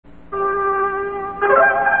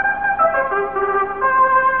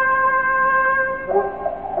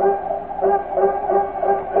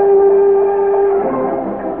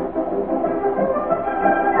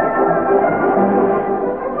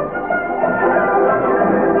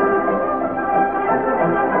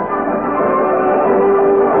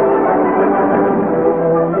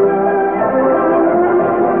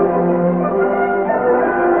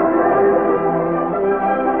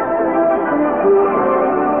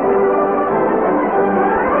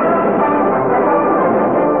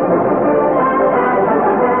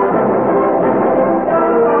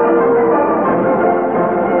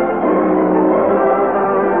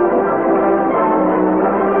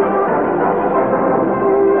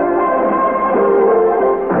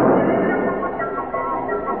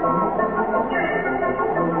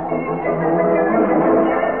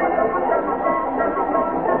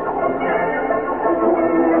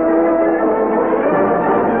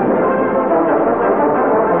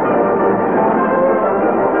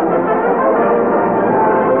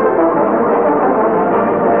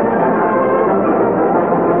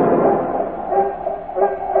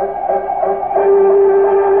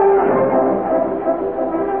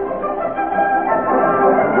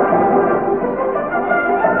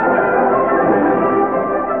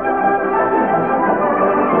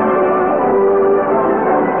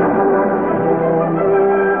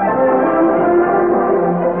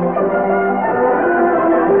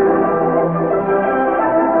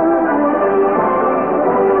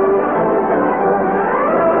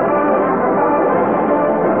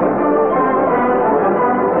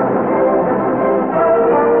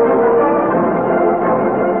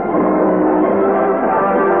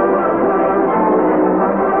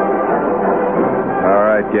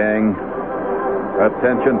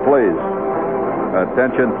Attention, please.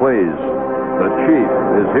 Attention, please. The chief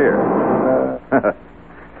is here.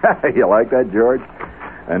 You like that, George?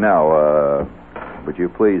 And now, would you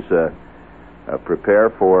please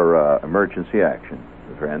prepare for emergency action,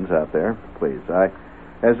 friends out there? Please.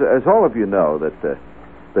 As all of you know,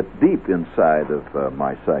 that deep inside of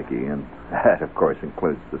my psyche, and that, of course,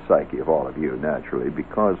 includes the psyche of all of you, naturally,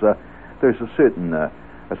 because there's a certain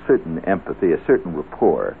empathy, a certain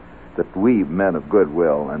rapport that we men of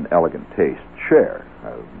goodwill and elegant taste share.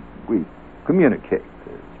 We communicate,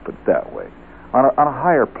 let's put it that way, on a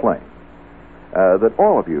higher plane. That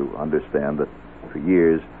all of you understand that for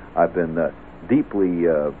years I've been deeply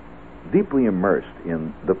immersed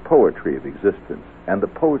in the poetry of existence and the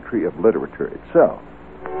poetry of literature itself.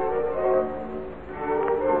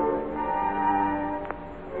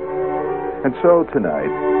 And so tonight,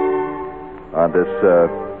 on this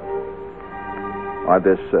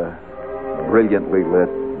brilliantly lit,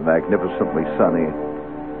 magnificently sunny,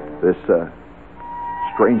 this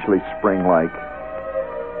strangely spring-like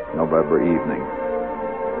November evening,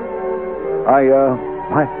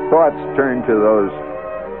 my thoughts turn to those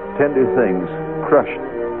tender things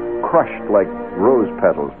crushed like rose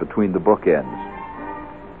petals between the bookends.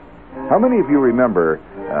 How many of you remember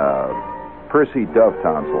Percy Dove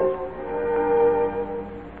Tonsils?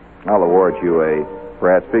 I'll award you a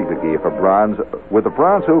Brad's Figdegi with a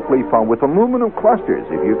bronze oak leaf found with aluminum clusters,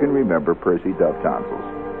 if you can remember Percy Dove Tonsils.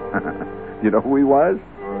 You know who he was?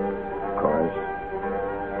 Of course.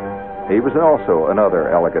 He was also another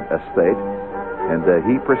elegant esthete, and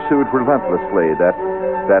he pursued relentlessly that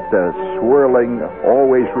swirling,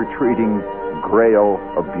 always retreating grail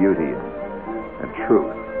of beauty and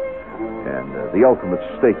truth, and the ultimate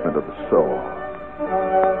statement of the soul.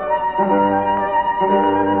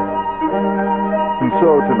 And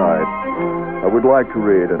so tonight, I would like to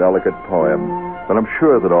read an elegant poem that I'm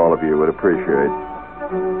sure that all of you would appreciate.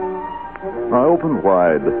 I opened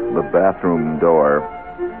wide the bathroom door,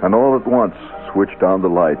 and all at once switched on the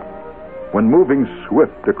light. When moving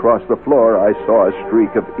swift across the floor, I saw a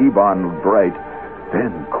streak of ebon bright.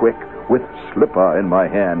 Then, quick, with slipper in my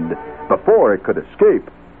hand, before it could escape,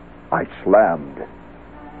 I slammed.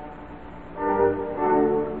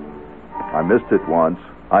 I missed it once,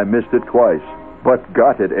 I missed it twice, but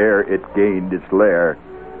got it ere it gained its lair.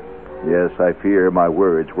 Yes, I fear my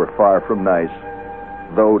words were far from nice,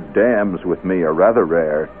 though dams with me are rather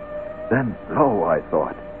rare. Then, lo, I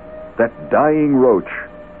thought, that dying roach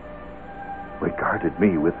regarded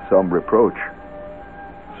me with some reproach.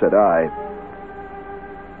 Said I,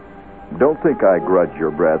 don't think I grudge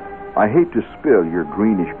your breath. I hate to spill your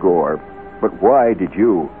greenish gore, but why did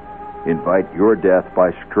you invite your death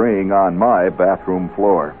by straying on my bathroom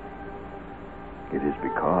floor? It is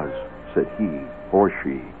because, said he or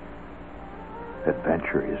she,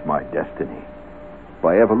 adventure is my destiny.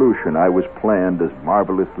 By evolution I was planned as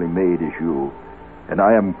marvelously made as you, and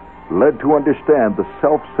I am led to understand the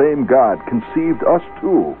self-same God conceived us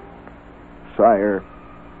too. Sire,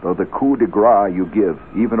 though the coup de grace you give,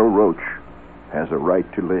 even a roach has a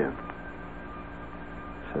right to live.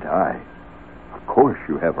 Said I, of course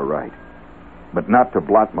you have a right, but not to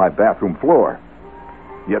blot my bathroom floor.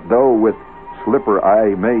 Yet though with slipper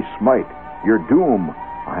I may smite, your doom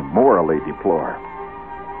I morally deplore.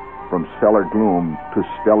 From cellar gloom to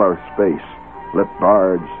stellar space, let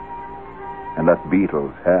bards and let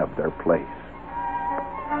beetles have their place.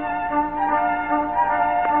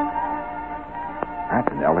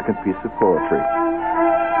 That's an elegant piece of poetry,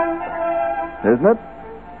 isn't it?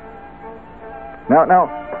 Now,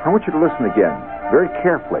 I want you to listen again, very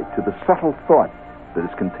carefully, to the subtle thought that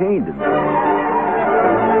is contained in this.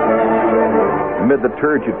 Amid the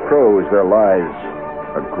turgid prose, there lies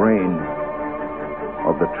a grain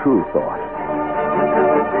of the true thought.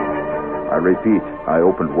 I repeat, I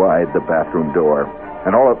opened wide the bathroom door,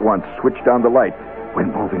 and all at once switched on the light.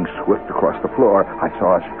 When moving swift across the floor, I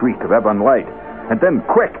saw a streak of ebon light. And then,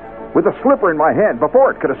 quick, with a slipper in my hand, before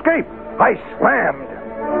it could escape, I slammed.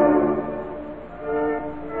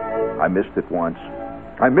 I missed it once.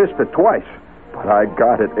 I missed it twice, but I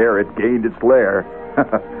got it ere it gained its lair.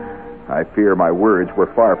 I fear my words were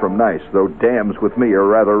far from nice, though dams with me are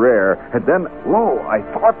rather rare. And then, lo, I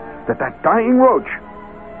thought that dying roach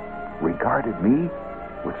regarded me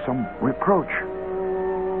with some reproach.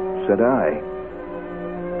 Said I,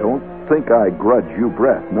 don't think I grudge you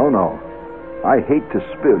breath. No. I hate to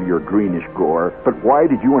spill your greenish gore, but why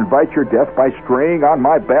did you invite your death by straying on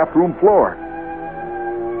my bathroom floor?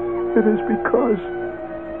 It is because,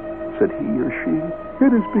 said he or she,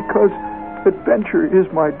 it is because adventure is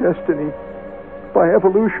my destiny. By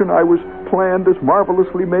evolution I was planned as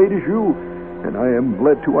marvelously made as you, And I am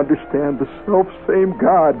led to understand the self-same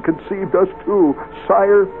God conceived us too.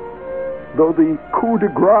 Sire, though the coup de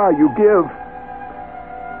grace you give,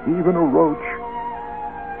 even a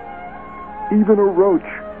roach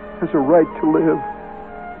has a right to live.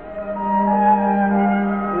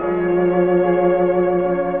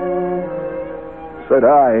 Said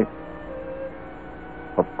I,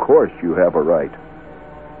 of course you have a right.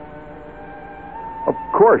 Of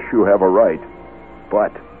course you have a right,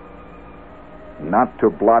 but not to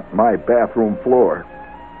blot my bathroom floor.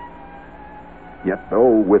 Yet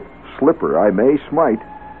though with slipper I may smite,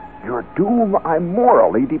 your doom I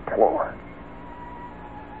morally deplore.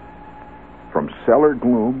 From cellar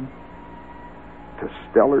gloom to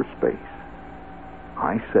stellar space,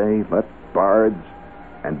 I say let bards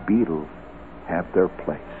and beetles have their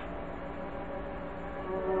place.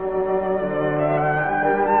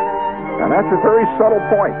 Now that's a very subtle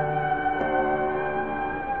point.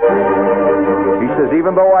 He says,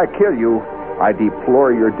 even though I kill you, I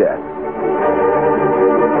deplore your death.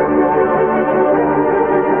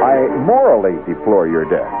 I morally deplore your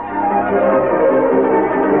death.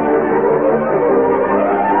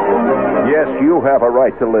 Yes, you have a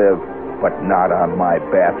right to live, but not on my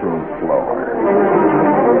bathroom floor.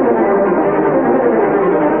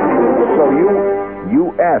 So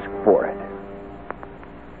you ask for it.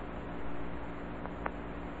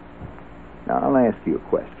 Now, I'll ask you a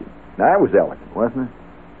question. Now, that was elegant, wasn't it?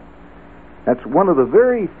 That's one of the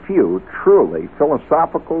very few truly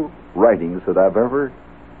philosophical writings that I've ever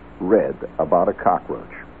read about a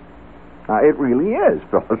cockroach. Now, it really is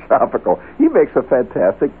philosophical. He makes a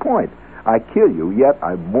fantastic point. I kill you, yet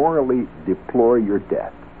I morally deplore your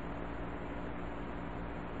death.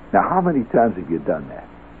 Now, how many times have you done that?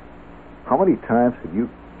 How many times have you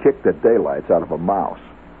kicked the daylights out of a mouse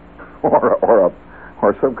or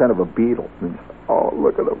some kind of a beetle? And, oh,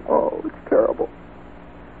 look at them. Oh, it's terrible.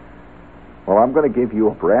 Well, I'm going to give you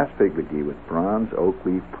a brass figurine with bronze oak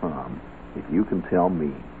leaf palm if you can tell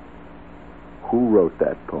me who wrote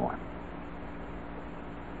that poem.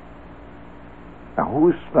 Now,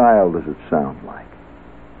 whose style does it sound like?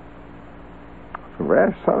 It's a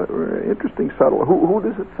very interesting, subtle. Who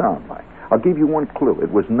does it sound like? I'll give you one clue.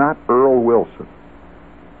 It was not Earl Wilson.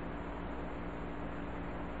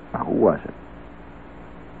 Now, who was it?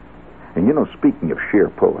 And, you know, speaking of sheer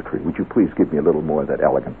poetry, would you please give me a little more of that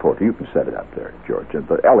elegant poetry? You can set it up there, George. And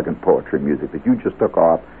the elegant poetry music that you just took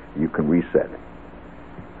off, you can reset it.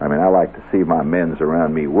 I mean, I like to see my men's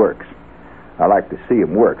around me works. I like to see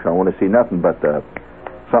them work. So I want to see nothing but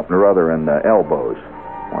something or other in the elbows.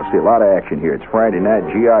 I want to see a lot of action here. It's Friday night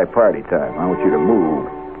GI party time. I want you to move.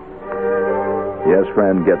 Yes,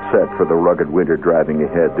 friend, get set for the rugged winter driving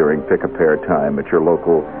ahead during pick-a-pair time at your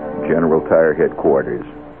local General Tire headquarters.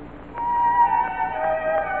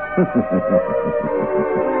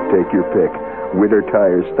 Take your pick. Winter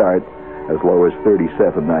tires start as low as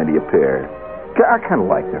 $37.90 a pair. I kind of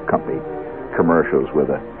like their company commercials with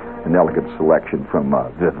an elegant selection from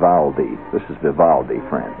Vivaldi. This is Vivaldi,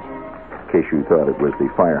 friends. In case you thought it was the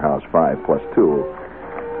Firehouse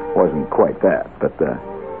 5+2, wasn't quite that. But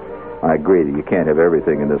I agree that you can't have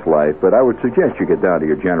everything in this life. But I would suggest you get down to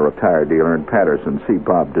your General Tire dealer in Patterson, see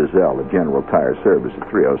Bob Dizelle at General Tire Service at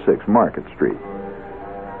 306 Market Street.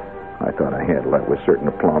 I thought I handled that with certain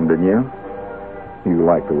aplomb, didn't you? You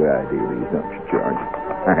like the way I do these, don't you, George?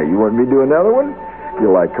 You want me to do another one? You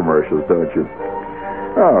like commercials, don't you?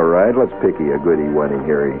 All right, let's pick you a goodie one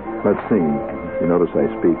here. Let's see. You notice I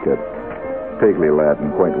speak Pigly Latin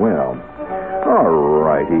quite well. All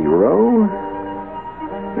right, hero.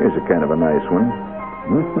 Here's a kind of a nice one.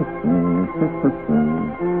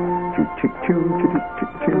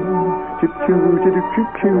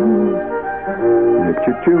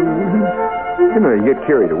 You know, you get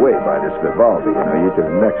carried away by this Vivaldi. You know, the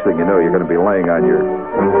next thing you know, you're going to be laying on your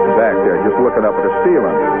back there, just looking up at the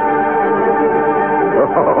ceiling.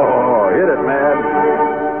 Oh, hit it, man!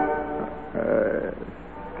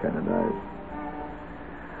 Kind of nice.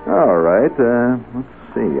 All right, let's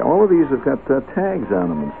see. All of these have got tags on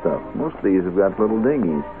them and stuff. Most of these have got little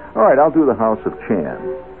dinghies. All right, I'll do the House of Chan.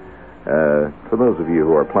 For those of you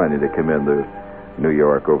who are planning to come into New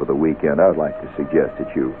York over the weekend, I would like to suggest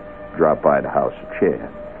that you drop by the House of Chan.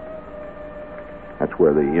 That's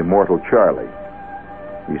where the immortal Charlie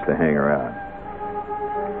used to hang around.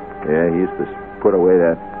 Yeah, he used to put away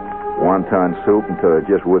that wonton soup until it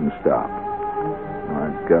just wouldn't stop. My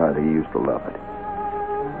God, he used to love it.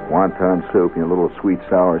 Wonton soup, a little sweet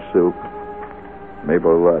sour soup, maybe a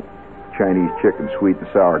little Chinese chicken sweet and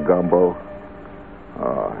sour gumbo.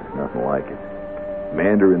 Oh, nothing like it.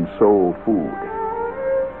 Mandarin soul food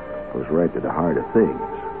goes right to the heart of things.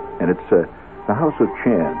 And it's the House of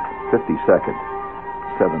Chan, 52nd,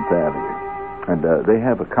 7th Avenue. And they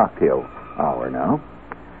have a cocktail hour now.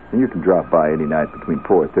 And you can drop by any night between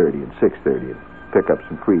 4:30 and 6:30 and pick up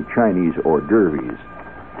some free Chinese hors d'oeuvres,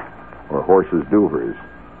 or horses d'oeuvres,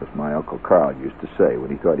 as my Uncle Carl used to say when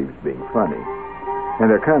he thought he was being funny. And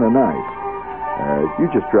they're kind of nice. You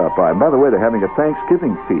just drop by. And by the way, they're having a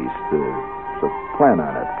Thanksgiving feast, so plan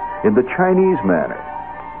on it. In the Chinese manner.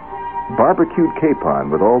 Barbecued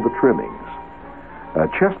capon with all the trimmings.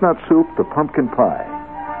 Chestnut soup to pumpkin pie.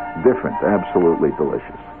 Different, absolutely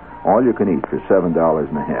delicious. All you can eat for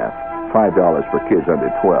 $7.50. $5 for kids under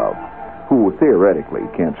 12, who theoretically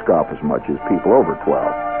can't scoff as much as people over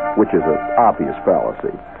 12, which is an obvious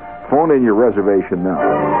fallacy. Phone in your reservation now.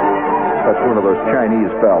 That's one of those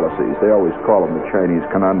Chinese fallacies. They always call them the Chinese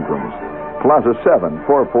conundrums. Plaza 7,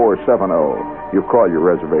 4470. You call your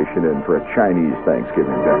reservation in for a Chinese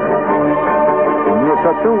Thanksgiving dinner.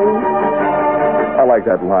 I like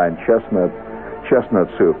that line, chestnut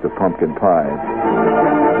soup to pumpkin pie.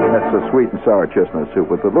 That's the sweet and sour chestnut soup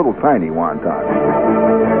with the little tiny wonton.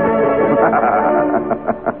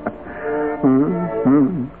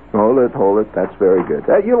 Hold it. That's very good.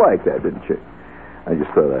 You liked that, didn't you? I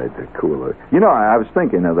just thought I'd cooler. You know, I was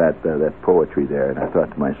thinking of that poetry there, and I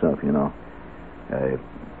thought to myself,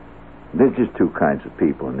 there's just two kinds of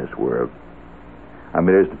people in this world. I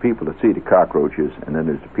mean, there's the people that see the cockroaches, and then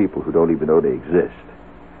there's the people who don't even know they exist.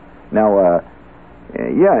 Now,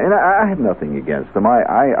 and I have nothing against them.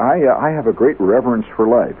 I have a great reverence for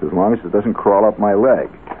life, as long as it doesn't crawl up my leg,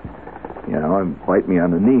 and bite me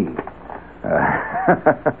on the knee.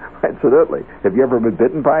 Absolutely. Have you ever been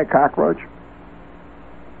bitten by a cockroach?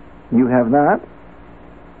 You have not?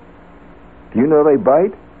 Do you know they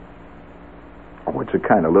bite? Oh, it's a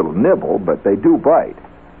kind of little nibble, but they do bite.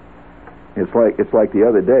 It's like the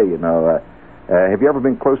other day, have you ever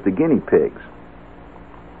been close to guinea pigs?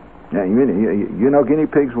 Yeah, you know guinea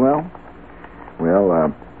pigs well? Well,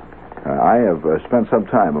 I have spent some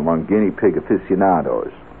time among guinea pig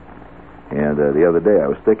aficionados. And the other day I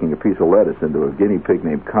was sticking a piece of lettuce into a guinea pig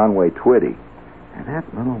named Conway Twitty. And that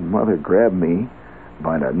little mother grabbed me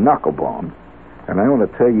by the knuckle bone. And I want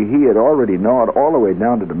to tell you, he had already gnawed all the way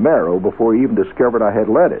down to the marrow before he even discovered I had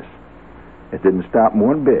lettuce. It didn't stop him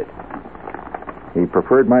one bit. He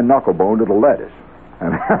preferred my knuckle bone to the lettuce.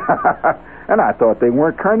 And I thought they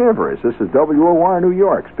weren't carnivorous. This is WOR New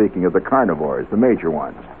York, speaking of the carnivores, the major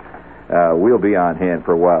ones. We'll be on hand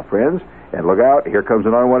for a while, friends. And look out, here comes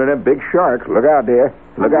another one of them big sharks. Look out there.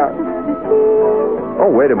 Look out. Oh,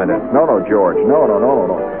 wait a minute. No, George. No.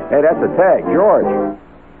 Hey, that's a tag. George.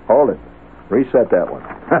 Hold it. Reset that one.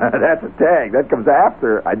 That's a tag. That comes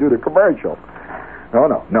after I do the commercial.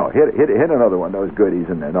 No. Hit another one. Those goodies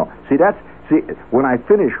in there. No. See, when I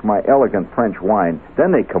finish my elegant French wine,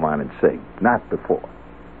 then they come on and sing, not before.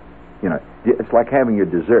 It's like having your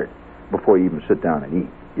dessert before you even sit down and eat.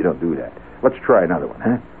 You don't do that. Let's try another one,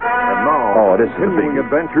 huh? And now, this is continuing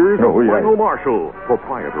adventures of Lionel Marshall,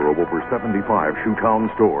 proprietor of over 75 Shoetown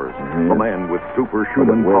stores. Mm-hmm. The man with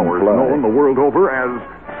superhuman powers known the world over as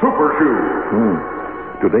Super Shoe.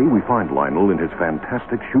 Today we find Lionel in his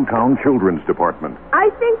fantastic Shoetown children's department. I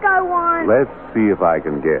think I want... Let's see if I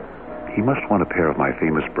can guess. He must want a pair of my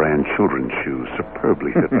famous brand children's shoes,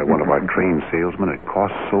 superbly fit by one of our trained salesmen at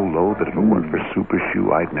cost so low that if it weren't for Super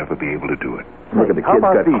Shoe, I'd never be able to do it. Look at the kids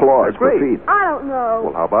got claws for feet. I don't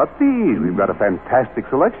know. Well, how about these? We've got a fantastic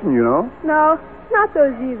selection, No, not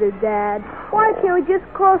those either, Dad. Why can't we just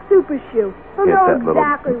call Super Shoe? He'll know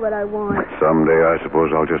exactly what I want. Someday I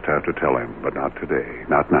suppose I'll just have to tell him, but not today,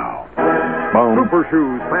 not now. Super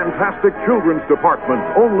Shoe's fantastic children's department,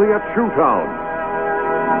 only at Shoetown.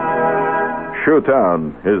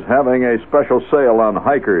 Shoetown is having a special sale on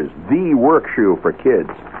Hikers, the work shoe for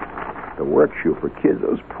kids. The work shoe for kids.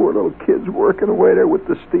 Those poor little kids working away there with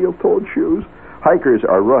the steel-toed shoes. Hikers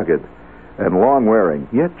are rugged and long-wearing,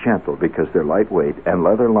 yet gentle because they're lightweight and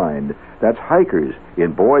leather-lined. That's Hikers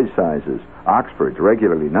in boys' sizes. Oxfords,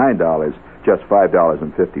 regularly $9, just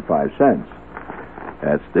 $5.55.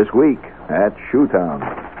 That's this week at Shoetown.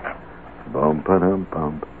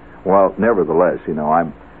 Bum-ba-dum-bum. Well, nevertheless,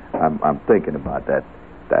 I'm thinking about that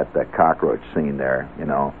cockroach scene there,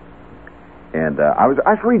 And I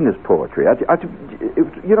was reading this poetry.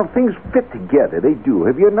 Things fit together. They do.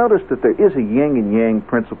 Have you noticed that there is a yin and yang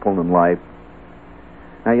principle in life?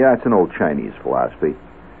 Now, it's an old Chinese philosophy.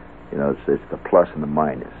 It's the plus and the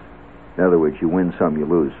minus. In other words, you win some, you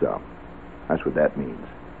lose some. That's what that means.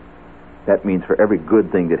 That means for every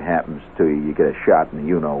good thing that happens to you, you get a shot in the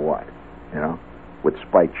you-know-what, with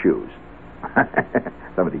spiked shoes.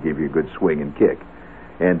 Somebody gave you a good swing and kick.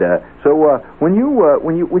 And so when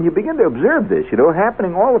you begin to observe this,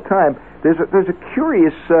 happening all the time, there's a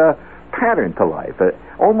curious pattern to life,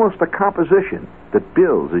 almost a composition that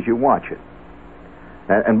builds as you watch it.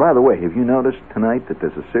 And by the way, have you noticed tonight that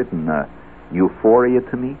there's a certain euphoria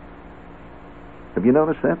to me? Have you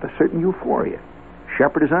noticed that? A certain euphoria.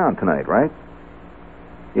 Shepherd is on tonight, right?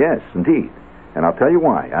 Yes, indeed. And I'll tell you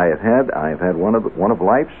why. I have had one of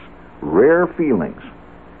life's rare feelings.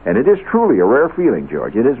 And it is truly a rare feeling,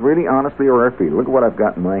 George. It is really, honestly, a rare feeling. Look at what I've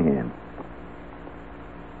got in my hand.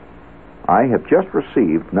 I have just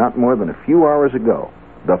received, not more than a few hours ago,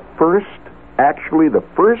 the first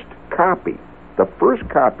copy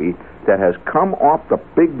that has come off the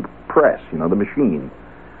big press, the machine.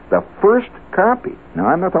 The first copy. Now,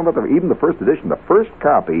 I'm not talking about even the first edition. The first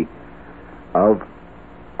copy of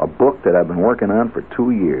a book that I've been working on for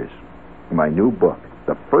 2 years. My new book.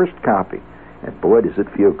 The first copy. And boy, does it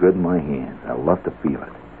feel good in my hand. I love to feel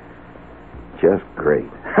it. Just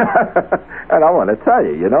great. And I want to tell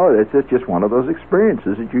you, it's just one of those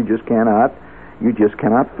experiences that you just cannot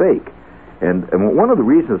fake. And one of the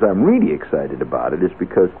reasons I'm really excited about it is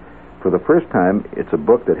because for the first time, it's a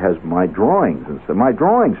book that has my drawings. And so my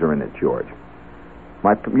drawings are in it, George.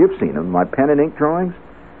 You've seen them, my pen and ink drawings.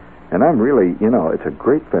 And I'm really, it's a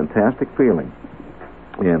great, fantastic feeling.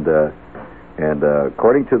 And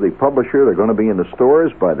according to the publisher, they're going to be in the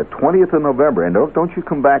stores by the 20th of November. And don't you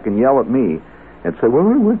come back and yell at me and say, well,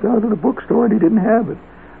 we went down to the bookstore and he didn't have it.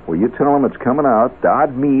 Well, you tell them it's coming out.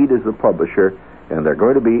 Dodd Mead is the publisher, and they're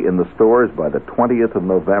going to be in the stores by the 20th of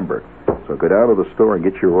November. So go down to the store and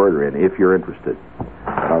get your order in if you're interested.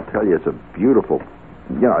 And I'll tell you, it's a beautiful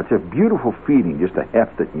feeling just to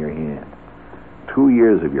heft it in your hand. 2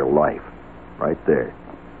 years of your life right there,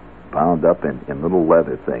 bound up in little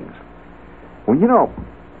leather things. Well,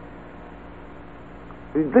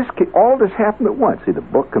 all this happened at once. See, the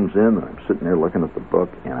book comes in, and I'm sitting there looking at the book,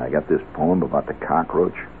 and I got this poem about the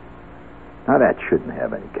cockroach. Now, that shouldn't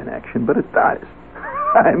have any connection, but it does.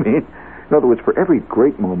 I mean, in other words, for every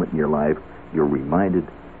great moment in your life, you're reminded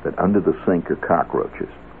that under the sink are cockroaches.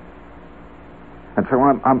 And so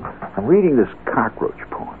I'm reading this cockroach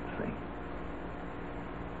poem, see?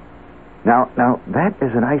 Now, that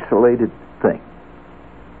is an isolated thing,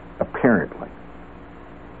 apparently.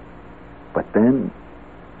 But then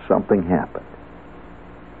something happened.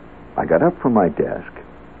 I got up from my desk.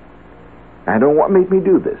 I don't know what made me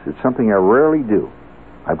do this. It's something I rarely do.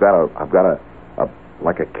 I've got a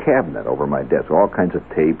like a cabinet over my desk, all kinds of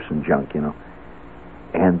tapes and junk,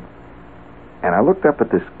 And I looked up at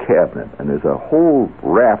this cabinet, and there's a whole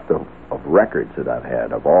raft of records that I've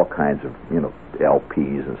had of all kinds of,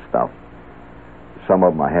 LPs and stuff. Some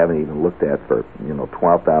of them I haven't even looked at for,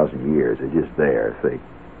 12,000 years. They're just there, see.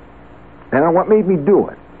 And what made me do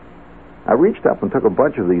it? I reached up and took a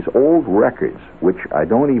bunch of these old records, which I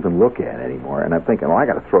don't even look at anymore, and I'm thinking, I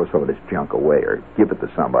got to throw some of this junk away or give it to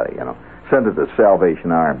somebody, Send it to the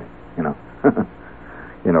Salvation Army,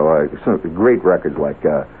 some great records like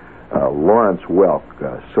Lawrence Welk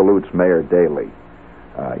salutes Mayor Daley,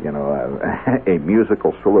 a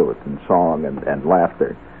musical salute and song and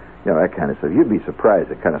laughter, that kind of stuff. You'd be surprised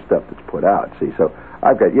the kind of stuff that's put out. See, so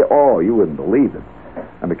I've got you wouldn't believe it.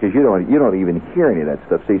 Because you don't even hear any of that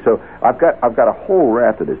stuff. See, so I've got a whole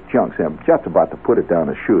raft of this junk. See, I'm just about to put it down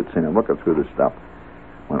the chute, and I'm looking through this stuff,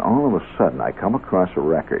 when all of a sudden I come across a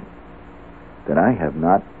record that I have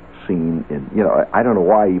not seen in, I don't know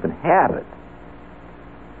why I even have it.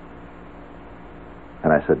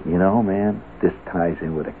 And I said, man, this ties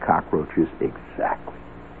in with the cockroaches exactly.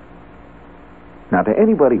 Now, to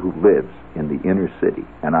anybody who lives in the inner city,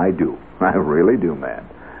 and I do, I really do, man.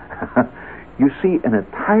 You see an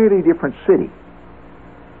entirely different city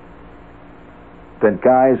than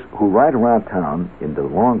guys who ride around town in the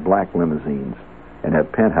long black limousines and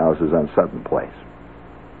have penthouses on Sutton Place.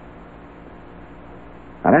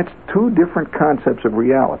 Now, that's two different concepts of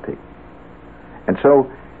reality. And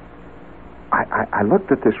so I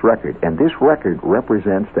looked at this record, and this record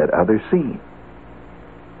represents that other scene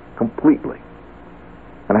completely.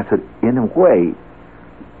 And I said, in a way,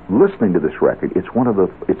 listening to this record, it's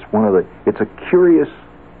a curious,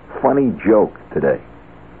 funny joke today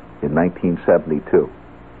in 1972.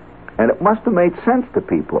 And it must have made sense to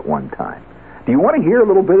people at one time. Do you want to hear a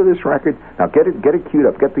little bit of this record? Now get it queued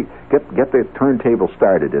up. Get the turntable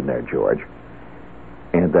started in there, George.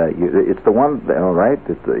 And it's the one, all right?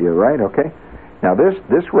 You're right, okay? Now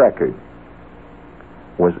this record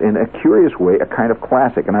was, in a curious way, a kind of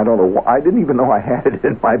classic, and I don't know why. I didn't even know I had it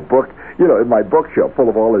in my book, in my bookshelf full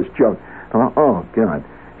of all this junk. Oh, God.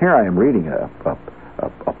 Here I am reading a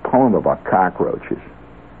poem about cockroaches.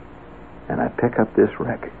 and I pick up this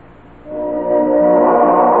record.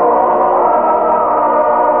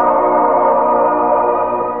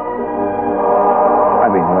 I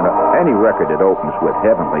mean, when any record that opens with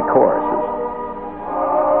heavenly choruses,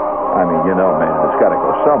 I mean, you know, man, it's got to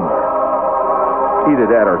go somewhere. Either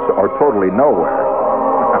that or totally nowhere.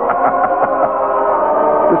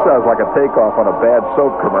 This sounds like a takeoff on a bad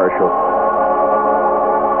soap commercial.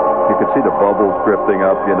 You can see the bubbles drifting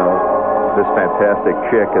up, you know. This fantastic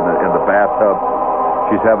chick in the bathtub.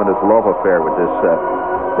 She's having this love affair with this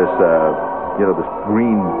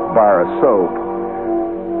green bar of soap.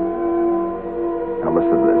 Now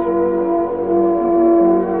listen to this.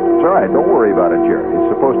 It's all right. Don't worry about it, Jerry.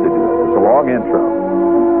 It's supposed to do it. It's a long intro.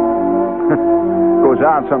 Goes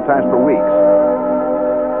on sometimes for weeks.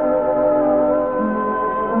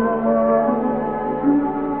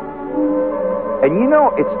 And you know,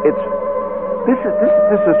 this is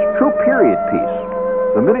a true period piece.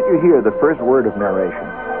 The minute you hear the first word of narration,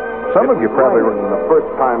 some of you probably remember the first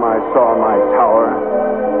time I saw my tower.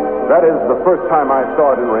 That is the first time I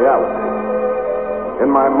saw it in reality. In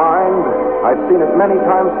my mind, I'd seen it many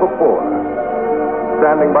times before.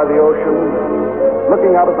 Standing by the ocean,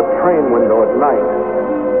 looking out of the train window at night.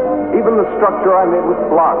 Even the structure I made with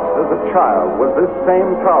blocks as a child was this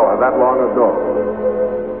same tower that long ago.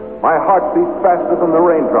 My heart beat faster than the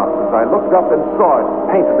raindrops as I looked up and saw it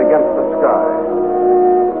painted against the sky.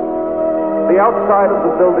 The outside of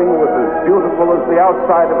the building was as beautiful as the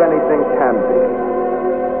outside of anything can be.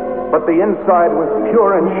 But the inside was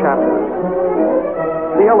pure enchantment.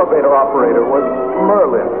 The elevator operator was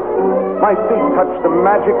Merlin. My feet touched a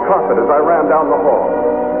magic carpet as I ran down the hall.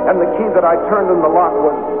 And the key that I turned in the lock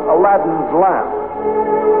was Aladdin's lamp.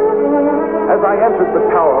 As I entered the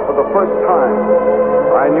tower for the first time,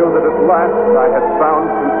 I knew that at last I had found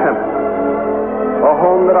contentment. A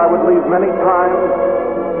home that I would leave many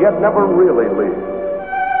times, yet never really leave.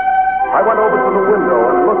 I went over to the window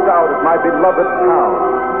and looked out at my beloved town.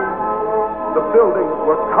 The buildings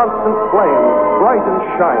were constant flames, bright and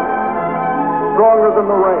shining, stronger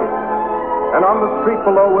than the rain. And on the street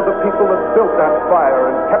below were the people that built that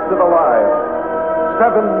fire and kept it alive.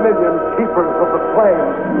 7 million keepers of the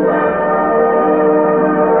flames.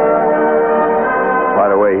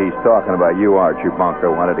 By the way, he's talking about you, Archie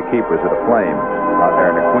Bunker, one of the keepers of the flame out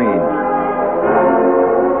there in the Queens.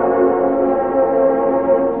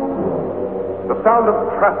 The sound of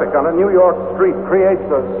traffic on a New York street creates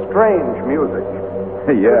a strange music.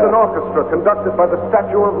 Yeah. There's an orchestra conducted by the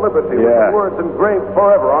Statue of Liberty with the words engraved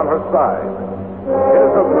forever on her side. It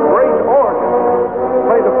is a great organ,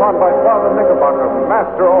 played upon by Father Knickerbocker,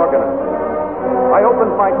 master organist. I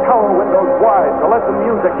opened my tower windows wide to let the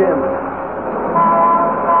music in.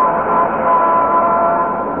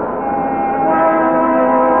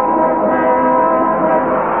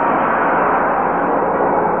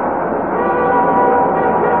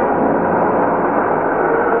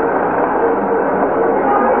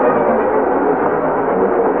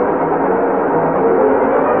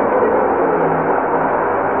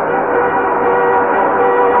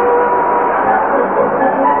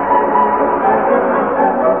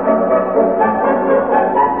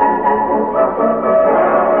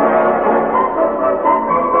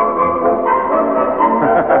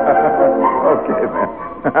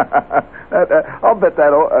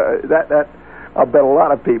 I'll bet a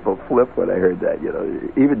lot of people flipped when I heard that, you know.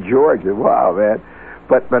 Even George, wow, man.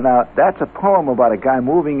 But now, that's a poem about a guy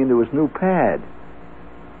moving into his new pad.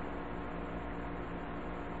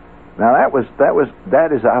 Now,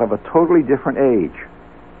 that is out of a totally different age.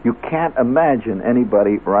 You can't imagine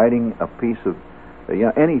anybody writing a piece of,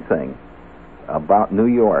 anything about New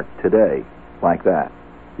York today like that.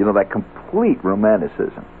 You know, that complete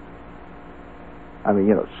romanticism. I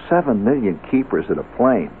mean, 7 million keepers of the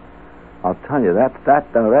flame. I'll tell you, that's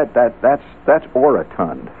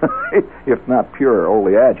orotund, if not pure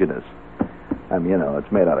oleaginous. I mean,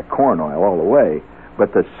 it's made out of corn oil all the way.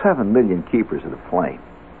 But the 7 million keepers of the flame.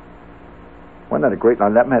 Wasn't that a great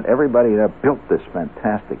line? That meant everybody that built this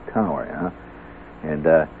fantastic tower, And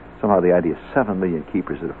somehow the idea of 7 million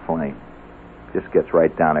keepers of the flame just gets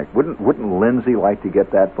right down there. Wouldn't Lindsay like to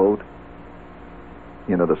get that vote?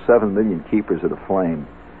 The 7 million keepers of the flame.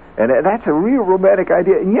 And that's a real romantic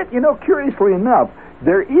idea. And yet, curiously enough,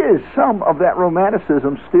 there is some of that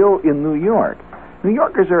romanticism still in New York. New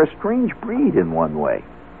Yorkers are a strange breed in one way.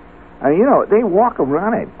 I mean, they walk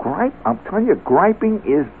around and gripe. I'm telling you, griping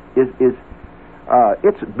is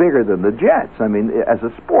it's bigger than the Jets. I mean, as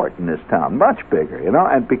a sport in this town, much bigger,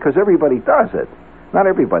 and because everybody does it. Not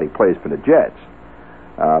everybody plays for the Jets.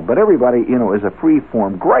 But everybody, is a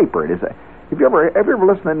free-form griper. Have you ever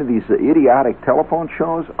listened to any of these idiotic telephone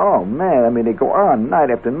shows? Oh, man, I mean, they go on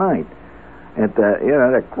night after night. And,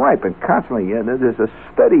 they're griping constantly. And there's a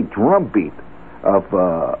steady drumbeat of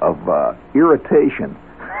irritation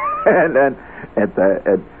and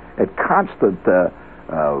constant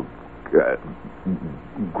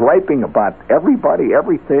griping about everybody,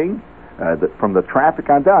 everything, from the traffic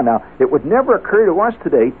on down. Now, it would never occur to us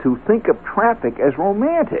today to think of traffic as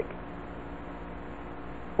romantic.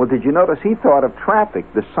 Well, did you notice he thought of traffic,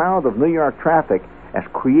 the sound of New York traffic, as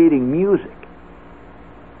creating music?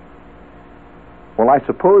 Well, I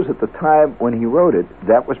suppose at the time when he wrote it,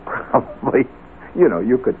 that was probably,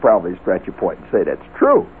 you could probably stretch a point and say that's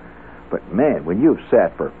true. But, man, when you've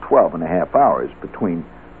sat for 12 and a half hours between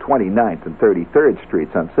 29th and 33rd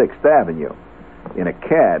Streets on 6th Avenue in a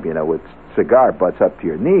cab, with cigar butts up to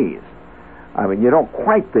your knees, I mean, you don't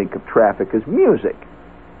quite think of traffic as music.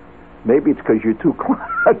 Maybe it's because you're too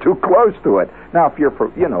close to it. Now, if you're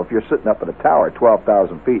sitting up at a tower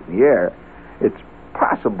 12,000 feet in the air, it's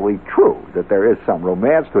possibly true that there is some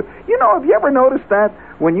romance to it. Have you ever noticed that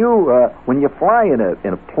when you fly in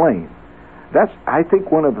a plane? That's, I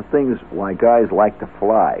think, one of the things why guys like to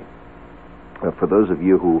fly. For those of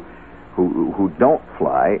you who don't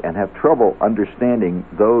fly and have trouble understanding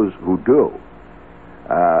those who do,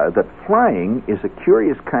 that flying is a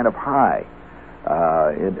curious kind of high.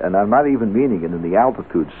 And I'm not even meaning it in the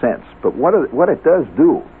altitude sense, but what it does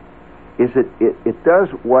do is it does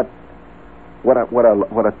what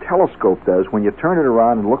a telescope does when you turn it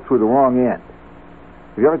around and look through the wrong end.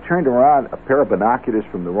 Have you ever turned around a pair of binoculars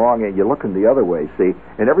from the wrong end? You're looking the other way, see,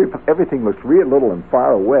 and everything looks real little and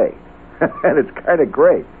far away, and it's kind of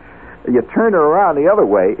great. You turn it around the other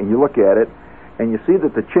way and you look at it, and you see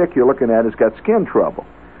that the chick you're looking at has got skin trouble,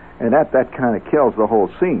 and that kind of kills the whole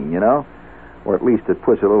scene, or at least it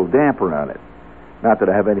puts a little damper on it. Not that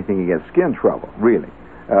I have anything against skin trouble, really,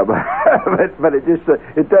 but it just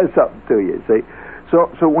it does something to you. See,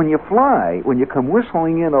 so when you fly, when you come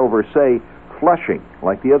whistling in over, say, Flushing,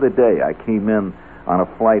 like the other day, I came in on a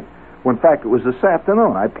flight. Well, in fact, it was this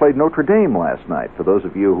afternoon. I played Notre Dame last night. For those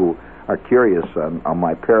of you who are curious on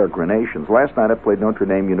my peregrinations, last night I played Notre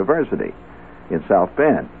Dame University in South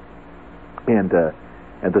Bend, and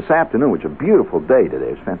this afternoon, which is a beautiful day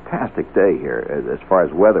today, it's a fantastic day here as far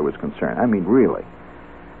as weather was concerned. I mean, really.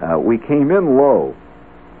 We came in low,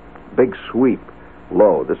 big sweep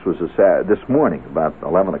low. This was this morning, about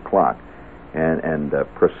 11 o'clock, and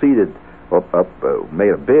proceeded up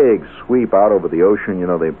made a big sweep out over the ocean.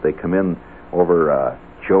 They come in over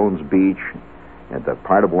Jones Beach and the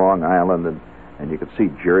part of Long Island, and you could see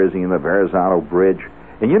Jersey and the Verrazano Bridge.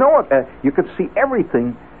 And you know what? You could see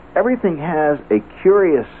everything. Everything has a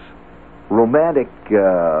curious, romantic,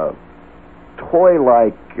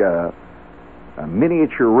 toy-like,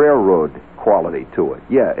 miniature railroad quality to it.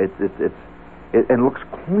 Yeah, it looks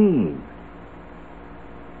clean.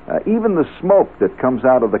 Even the smoke that comes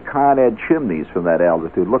out of the Con Ed chimneys from that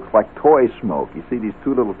altitude looks like toy smoke. You see these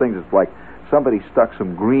two little things. It's like somebody stuck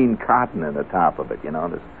some green cotton in the top of it.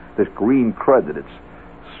 This green crud that it's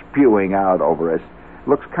spewing out over us. It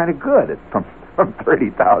looks kind of good from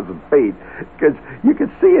 30,000 feet, because you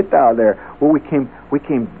could see it down there. Well, we came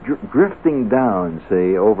drifting down,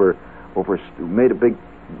 say, made a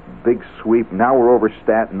big sweep. Now we're over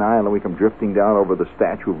Staten Island. We come drifting down over the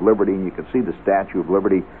Statue of Liberty, and you can see the Statue of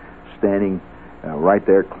Liberty standing right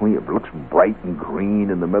there, clean. It looks bright and green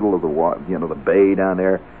in the middle of the water, the bay down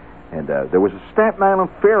there. And there was a Staten Island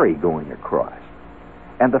ferry going across.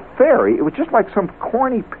 And the ferry, it was just like some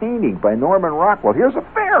corny painting by Norman Rockwell. Here's a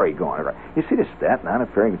ferry going around. You see the Staten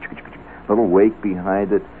Island ferry, little wake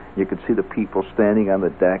behind it. You could see the people standing on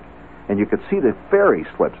the deck. And you could see the ferry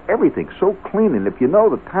slips. Everything so clean. And if you know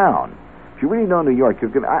the town, if you really know New York, you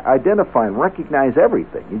can identify and recognize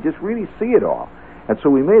everything. You just really see it all. And so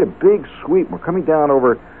we made a big sweep. We're coming down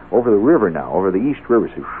over the river now, over the East River.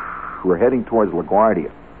 So we're heading towards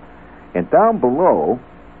LaGuardia. And down below,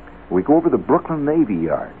 we go over the Brooklyn Navy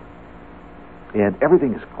Yard. And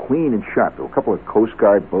everything is clean and sharp. There were a couple of Coast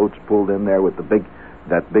Guard boats pulled in there with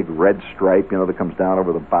that big red stripe, that comes down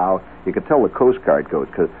over the bow. You can tell the Coast Guard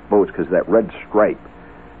boats because that red stripe,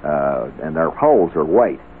 and their hulls are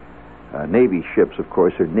white. Navy ships, of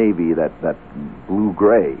course, are navy, that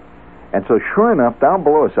blue-gray. And so, sure enough, down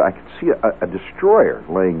below us, I could see a destroyer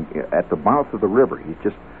laying at the mouth of the river. He's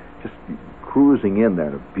just cruising in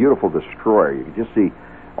there, a beautiful destroyer. You could just see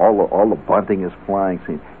all the bunting is flying.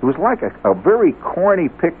 It was like a very corny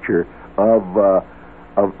picture of.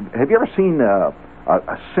 Have you ever seen a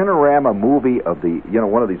Cinerama movie of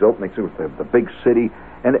one of these opening scenes, the big city,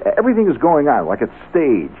 and everything is going on like it's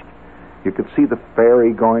staged, You could see the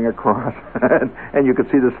ferry going across, and you could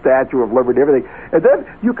see the Statue of Liberty, everything. And then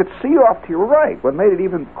you could see off to your right. What made it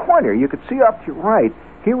even cornier, you could see off to your right,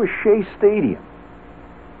 here was Shea Stadium.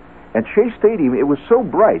 And Shea Stadium, it was so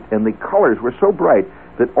bright, and the colors were so bright,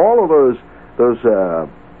 that all of those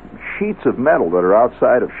sheets of metal that are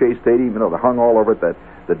outside of Shea Stadium, they're hung all over it,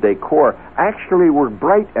 the decor, actually were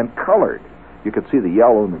bright and colored. You could see the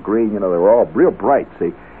yellow and the green, they were all real bright,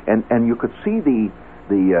 see? And you could see the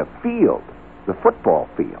field, the football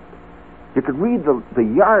field. You could read the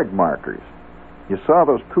yard markers. You saw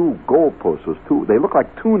those two goalposts, they look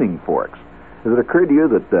like tuning forks. Has it occurred to you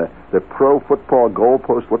that the pro football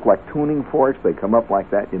goalposts look like tuning forks? They come up like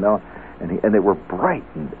that, and they were bright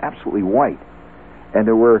and absolutely white. And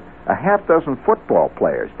there were a half dozen football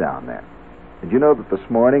players down there. Did you know that this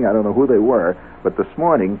morning, I don't know who they were, but this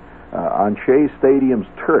morning on Shea Stadium's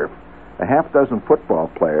turf, a half dozen football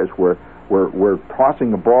players were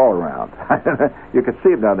tossing the ball around. You could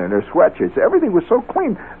see them down there in their sweatshirts. Everything was so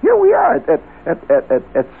clean. Here we are at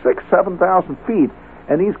 6,000-7,000 feet,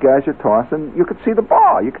 and these guys are tossing. You could see the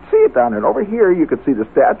ball. You could see it down there. And over here, you could see the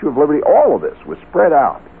Statue of Liberty. All of this was spread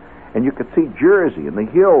out. And you could see Jersey and the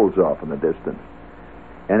hills off in the distance.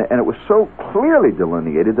 And it was so clearly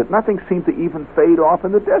delineated that nothing seemed to even fade off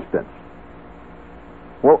in the distance.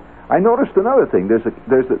 Well, I noticed another thing. There's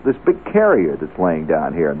this big carrier that's laying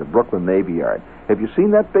down here in the Brooklyn Navy Yard. Have you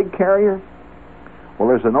seen that big carrier? Well,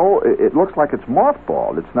 there's an old. It looks like it's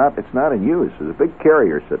mothballed. It's not in use. There's a big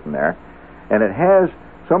carrier sitting there, and it has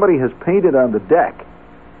somebody has painted on the deck,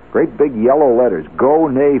 great big yellow letters, "Go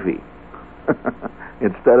Navy,"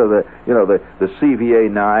 instead of the CVA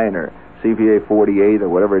 9 or CVA 48 or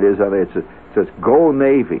whatever it is out there. It says "Go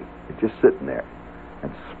Navy." It's just sitting there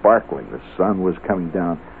and sparkling. The sun was coming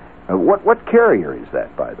down. What carrier is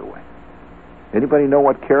that, by the way? Anybody know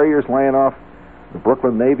what carrier's laying off the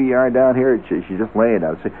Brooklyn Navy Yard down here? She's just laying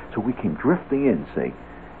out. So we came drifting in, see,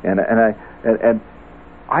 and I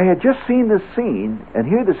had just seen this scene, and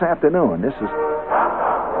here this afternoon, this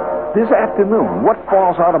afternoon, what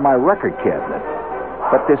falls out of my record cabinet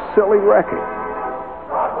but this silly record?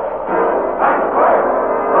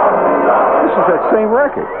 This is that same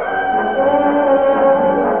record.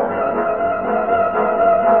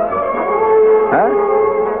 Huh?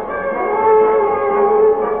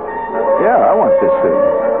 Yeah, I want this thing.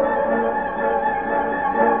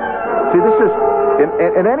 See, this is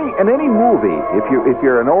in any movie. If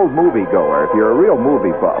you're an old movie goer, if you're a real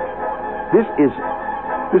movie buff, this is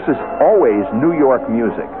always New York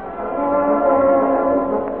music.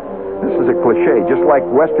 This is a cliche, just like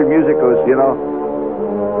Western music goes, The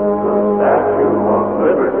Statue of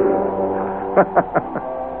Liberty.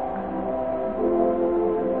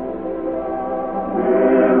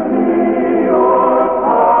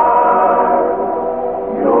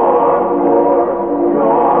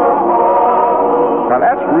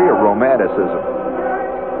 Romanticism.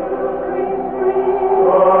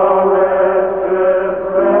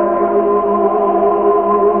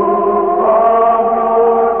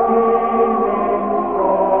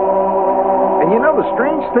 And the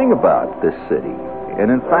strange thing about this city,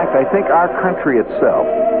 and in fact I think our country itself,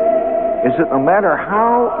 is that no matter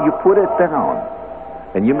how you put it down,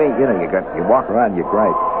 and you walk around, you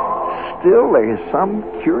gripe, still there is some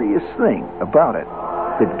curious thing about it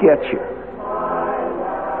that gets you.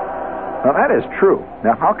 Now that is true.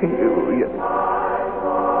 Now how can you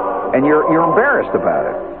and you're embarrassed about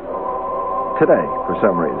it today for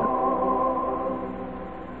some reason.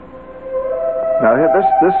 Now this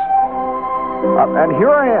and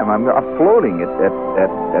here I am. I'm floating at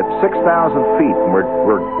 6,000 feet, and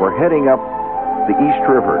we're heading up the East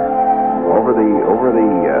River over the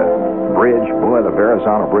bridge. Boy, the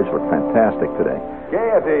Verrazano Bridge looked fantastic today.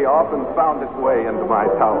 Gaiety often found its way into my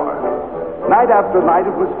tower. Night after night,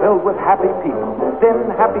 it was filled with happy people. Thin,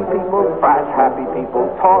 happy people, fat, happy people,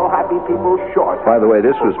 tall, happy people, short. By the way,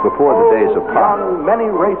 this was before the days of pop. Young, many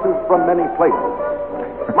races from many places.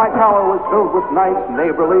 My tower was filled with nice,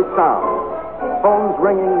 neighborly sounds. Phones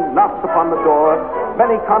ringing, knocks upon the door,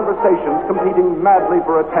 many conversations competing madly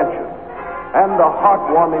for attention, and the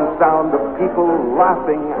heartwarming sound of people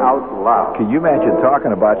laughing out loud. Can you imagine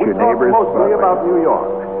talking about your neighbors? We talked mostly about New York,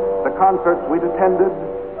 the concerts we'd attended,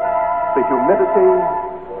 the humidity,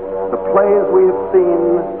 the plays we had seen,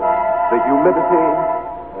 the humidity,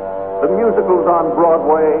 the musicals on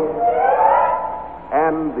Broadway,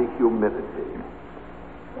 and the humidity.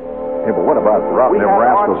 Yeah, but what about routing them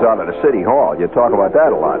rascals out of the city hall? You talk about that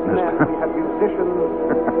a lot. We had musicians,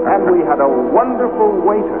 and we had a wonderful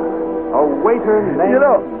waiter. A waiter named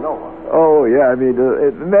Noah. Oh yeah, I mean,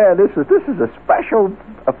 man, this is a special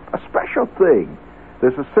thing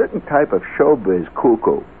There's a certain type of showbiz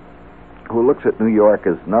cuckoo who looks at New York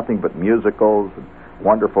as nothing but musicals and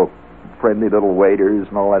wonderful, friendly little waiters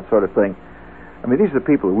and all that sort of thing. I mean, these are the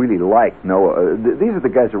people who really like Noah. These are the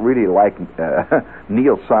guys who really like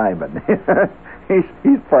Neil Simon.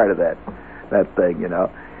 he's part of that thing, you know.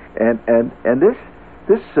 And this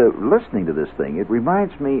listening to this thing, it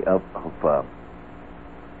reminds me of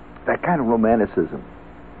that kind of romanticism.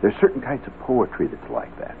 There's certain types of poetry that's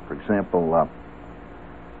like that. For example,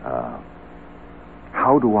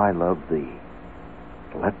 how do I love thee?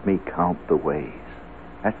 Let me count the ways.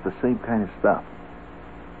 That's the same kind of stuff.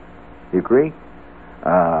 You agree?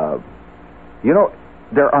 You know,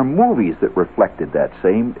 there are movies that reflected that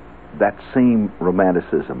same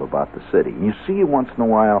romanticism about the city. And you see it once in a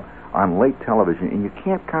while on late television, and you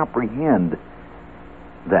can't comprehend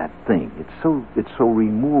that thing. It's so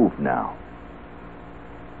removed now.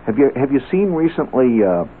 Have you seen recently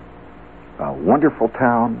Wonderful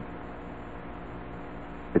Town?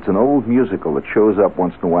 It's an old musical that shows up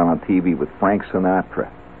once in a while on TV with Frank Sinatra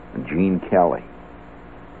and Gene Kelly.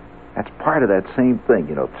 That's part of that same thing,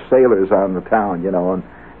 you know. Sailors out in the town, you know,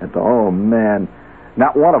 and oh man,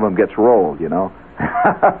 not one of them gets rolled, you know.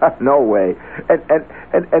 No way. And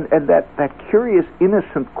that curious,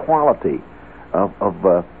 innocent quality of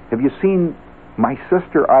have you seen My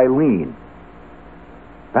Sister Eileen?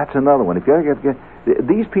 That's another one.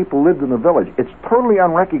 These people lived in the village. It's totally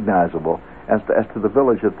unrecognizable as to the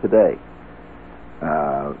village of today.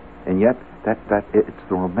 And yet, that it's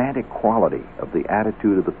the romantic quality of the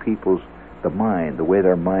attitude of the people's, the mind, the way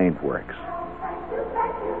their mind works.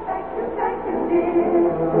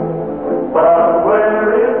 But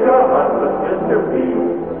where is your husband, Mr. B?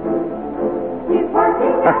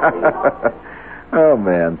 Oh,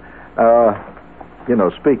 man. You know,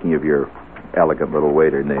 speaking of your elegant little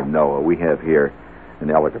waiter named Noah, we have here an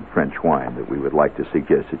elegant French wine that we would like to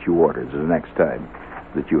suggest that you order the next time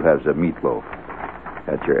that you have the meatloaf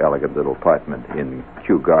at your elegant little apartment in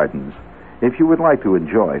Kew Gardens. If you would like to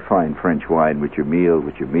enjoy fine French wine with your meal,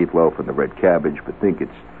 with your meatloaf and the red cabbage, but think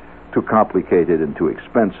it's too complicated and too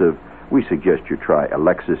expensive, we suggest you try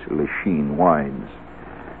Alexis Lechine wines.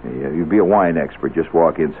 You'd be a wine expert. Just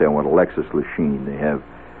walk in and say, I want Alexis Lechine. They have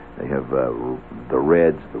the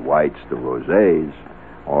reds, the whites, the rosés,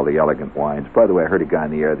 all the elegant wines. By the way, I heard a guy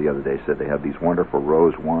in the air the other day said they have these wonderful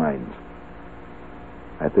rose wines.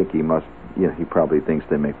 I think he probably thinks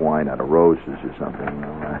they make wine out of roses or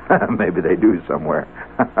something. Maybe they do somewhere.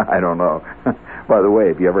 I don't know. By the way,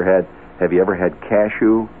 have you ever had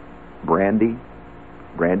cashew brandy?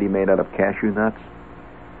 Brandy made out of cashew nuts?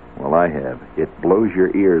 Well, I have. It blows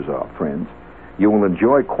your ears off, friends. You will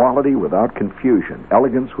enjoy quality without confusion,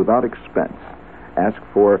 elegance without expense. Ask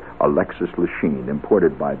for Alexis Lechine,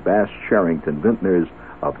 imported by Bass Sherrington Vintners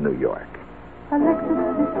of New York. Alexis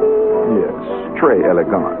Lechine? Yes, très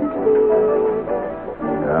elegant.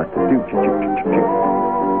 Alexis Lechine.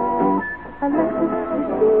 Alexis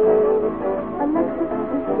Lechine. Fine.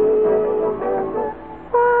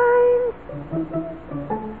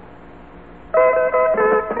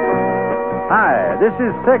 Hi, this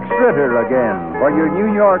is Tex Ritter again for your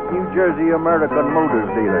New York, New Jersey American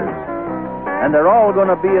Motors dealers. And they're all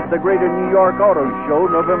going to be at the Greater New York Auto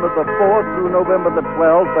Show November the 4th through November the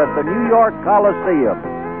 12th at the New York Coliseum.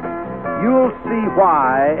 You'll see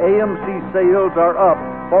why AMC sales are up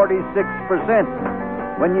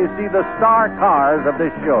 46% when you see the star cars of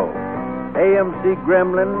this show. AMC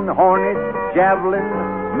Gremlin, Hornet, Javelin,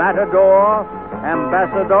 Matador,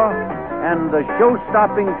 Ambassador, and the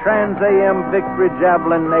show-stopping Trans Am Victory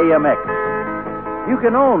Javelin AMX. You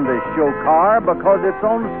can own this show car because it's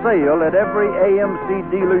on sale at every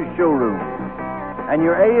AMC dealer's showroom. And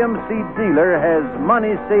your AMC dealer has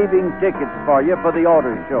money-saving tickets for you for the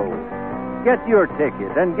auto show. Get your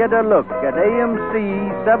ticket and get a look at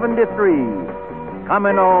AMC 73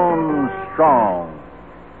 coming on strong.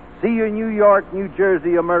 See your New York, New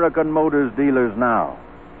Jersey American Motors dealers now.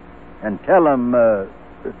 And tell them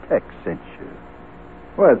Tex sent you.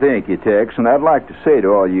 Well, thank you, Tex. And I'd like to say to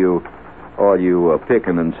all you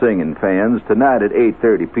picking and singing fans, tonight at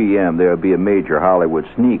 8:30 p.m. there'll be a major Hollywood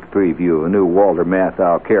sneak preview of a new Walter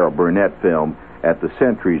Matthau, Carol Burnett film at the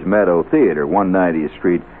Centuries Meadow Theater, 190th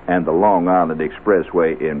Street and the Long Island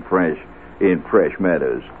Expressway in Fresh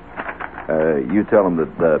Meadows. You tell them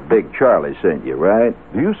that Big Charlie sent you, right?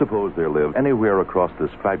 Do you suppose there live anywhere across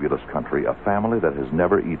this fabulous country a family that has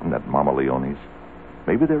never eaten at Mama Leone's?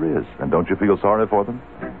 Maybe there is, and don't you feel sorry for them?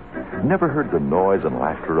 Never heard the noise and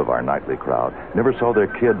laughter of our nightly crowd? Never saw their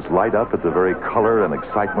kids light up at the very color and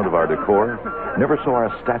excitement of our decor? Never saw our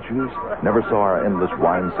statues? Never saw our endless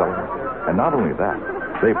wine cellar? And not only that,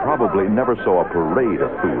 They probably never saw a parade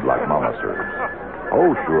of food like Mama serves.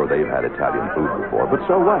 Oh, sure, they've had Italian food before, but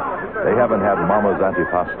so what? They haven't had Mama's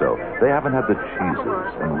antipasto. They haven't had the cheeses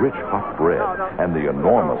and rich hot bread and the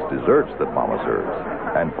enormous desserts that Mama serves.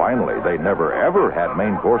 And finally, they never, ever had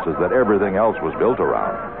main courses that everything else was built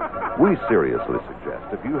around. We seriously suggest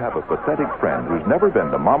if you have a pathetic friend who's never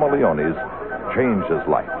been to Mama Leone's, change his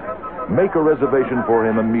life. Make a reservation for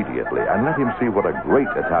him immediately and let him see what a great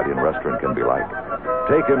Italian restaurant can be like.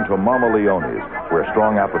 Take him to Mama Leone's, where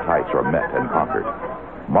strong appetites are met and conquered.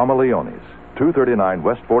 Mama Leone's, 239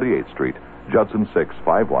 West 48th Street, Judson 6,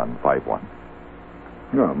 5151.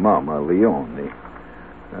 Oh, Mama Leone.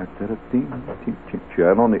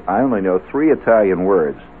 I only know 3 Italian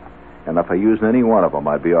words, and if I used any one of them,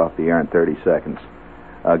 I'd be off the air in 30 seconds.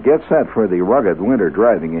 Get set for the rugged winter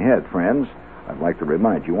driving ahead, friends. I'd like to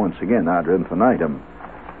remind you once again, ad infinitum,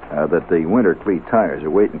 that the winter cleat tires are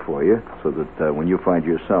waiting for you, so that when you find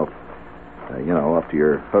yourself, up to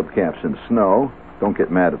your hubcaps in snow, don't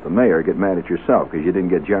get mad at the mayor, get mad at yourself, because you didn't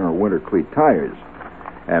get General Winter Cleat tires.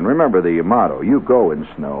 And remember the motto, you go in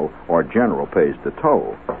snow, or General pays the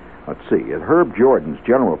toll. Let's see, at Herb Jordan's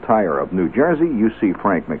General Tire of New Jersey, you see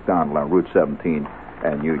Frank McDonald on Route 17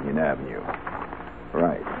 and Union Avenue.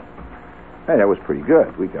 Right. Hey, that was pretty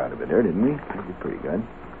good. We got it in there, didn't we? That was pretty good.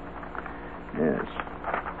 Yes.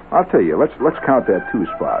 I'll tell you, let's count that 2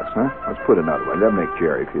 spots, huh? Let's put another one. That'll make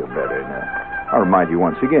Jerry feel better. Now, I'll remind you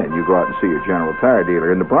once again, you go out and see your General Tire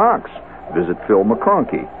dealer in the Bronx. Visit Phil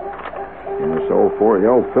McConkey. Yes, the old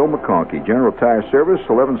Phil McConkey, General Tire Service,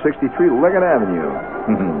 1163 Leggett Avenue.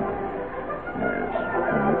 Yes.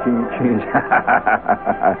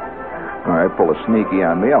 All right, pull a sneaky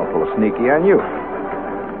on me. I'll pull a sneaky on you. You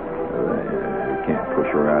can't push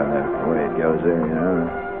around that way it goes there, you know.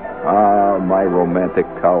 Ah, my romantic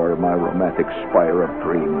tower, my romantic spire of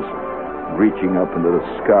dreams, reaching up into the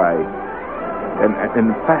sky. And in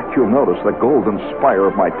fact, you'll notice the golden spire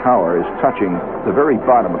of my tower is touching the very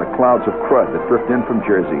bottom of the clouds of crud that drift in from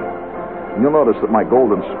Jersey. And you'll notice that my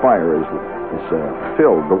golden spire is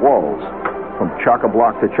filled, the walls, from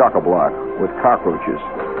chock-a-block to chock-a-block with cockroaches.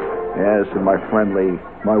 Yes, and my friendly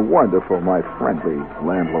landlord,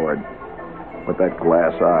 with that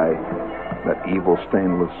glass eye, that evil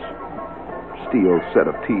stainless steel set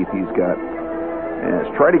of teeth he's got. Yes,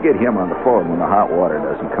 try to get him on the phone when the hot water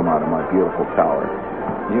doesn't come out of my beautiful tower.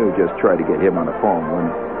 You just try to get him on the phone when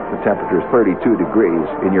the temperature is 32 degrees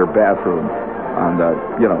in your bathroom on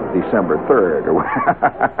December 3rd.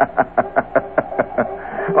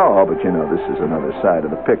 Oh, but this is another side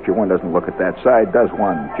of the picture. One doesn't look at that side, does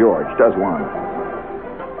one? George, does one?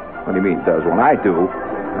 What do you mean, does one? I do.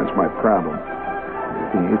 That's my problem.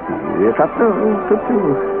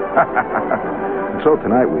 And so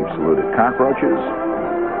tonight we've saluted cockroaches.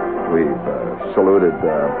 We've saluted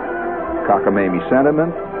cockamamie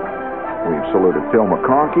sentiment. We've saluted Phil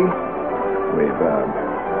McConkey.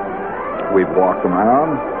 We've walked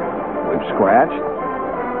around. We've scratched.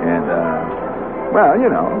 And,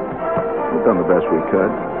 we've done the best we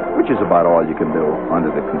could, which is about all you can do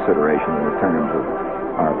under the consideration in the terms of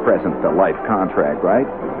our present life contract, right?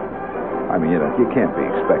 I mean, you can't be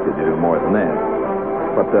expected to do more than that.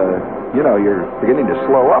 But, you're beginning to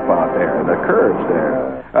slow up out there, the curves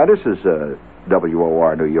there. This is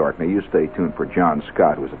WOR New York. Now, you stay tuned for John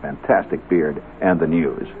Scott, who has a fantastic beard, and the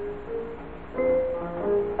news.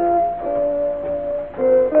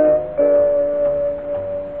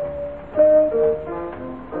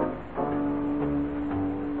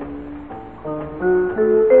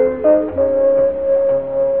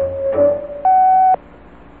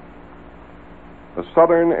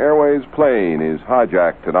 Southern Airways plane is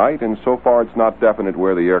hijacked tonight, and so far it's not definite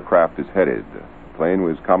where the aircraft is headed. The plane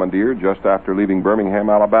was commandeered just after leaving Birmingham,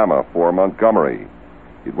 Alabama for Montgomery.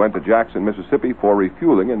 It went to Jackson, Mississippi for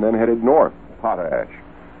refueling and then headed north, Potash.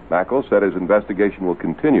 Mackle said his investigation will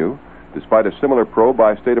continue, despite a similar probe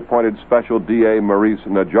by state-appointed Special DA Maurice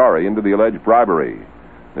Najari into the alleged bribery.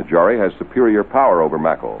 Najari has superior power over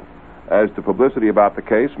Mackle. As to publicity about the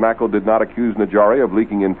case, Mackle did not accuse Najari of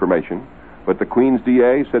leaking information, but the Queens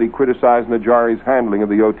DA said he criticized Najari's handling of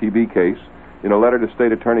the OTB case in a letter to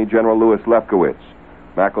State Attorney General Louis Lefkowitz.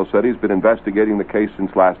 Mackle said he's been investigating the case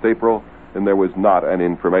since last April, and there was not an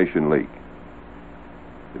information leak.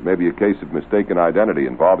 It may be a case of mistaken identity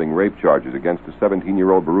involving rape charges against a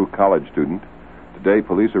 17-year-old Baruch College student. Today,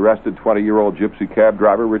 police arrested 20-year-old gypsy cab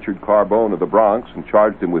driver Richard Carbone of the Bronx and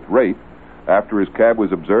charged him with rape after his cab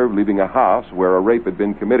was observed leaving a house where a rape had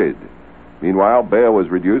been committed. Meanwhile, bail was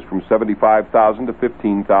reduced from $75,000 to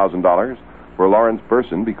 $15,000 for Lawrence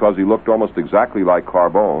Burson because he looked almost exactly like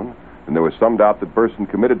Carbone, and there was some doubt that Burson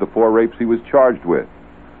committed the 4 rapes he was charged with.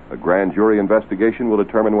 A grand jury investigation will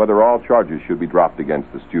determine whether all charges should be dropped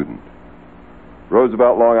against the student.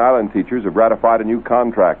 Roosevelt Long Island teachers have ratified a new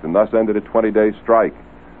contract and thus ended a 20-day strike.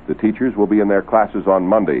 The teachers will be in their classes on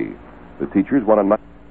Monday. The teachers want a